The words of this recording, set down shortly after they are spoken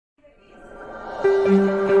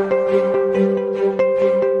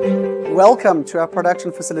Welcome to our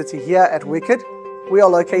production facility here at NICCOS. We are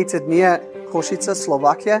located near Košice,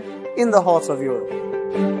 Slovakia, in the heart of Europe.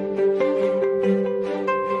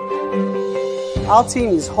 Our team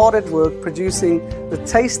is hard at work producing the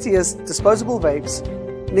tastiest disposable vapes,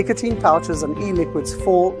 nicotine pouches and e-liquids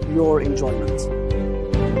for your enjoyment.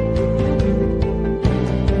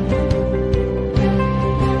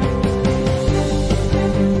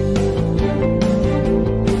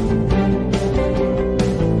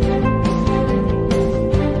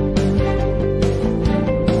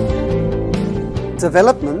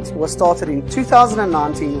 Development was started in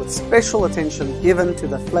 2019 with special attention given to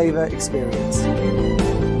the flavor experience.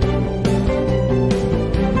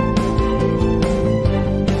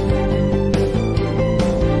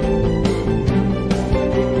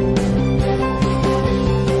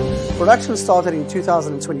 Production started in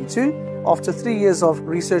 2022 after 3 years of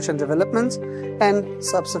research and development and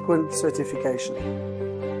subsequent certification.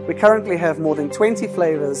 We currently have more than 20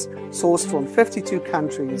 flavors sourced from 52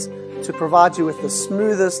 countries to provide you with the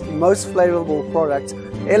smoothest, most flavorful product,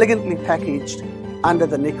 elegantly packaged under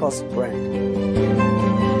the NICCOS brand.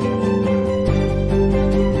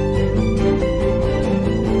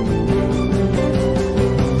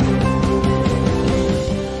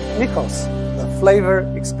 NICCOS, the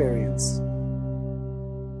flavor experience.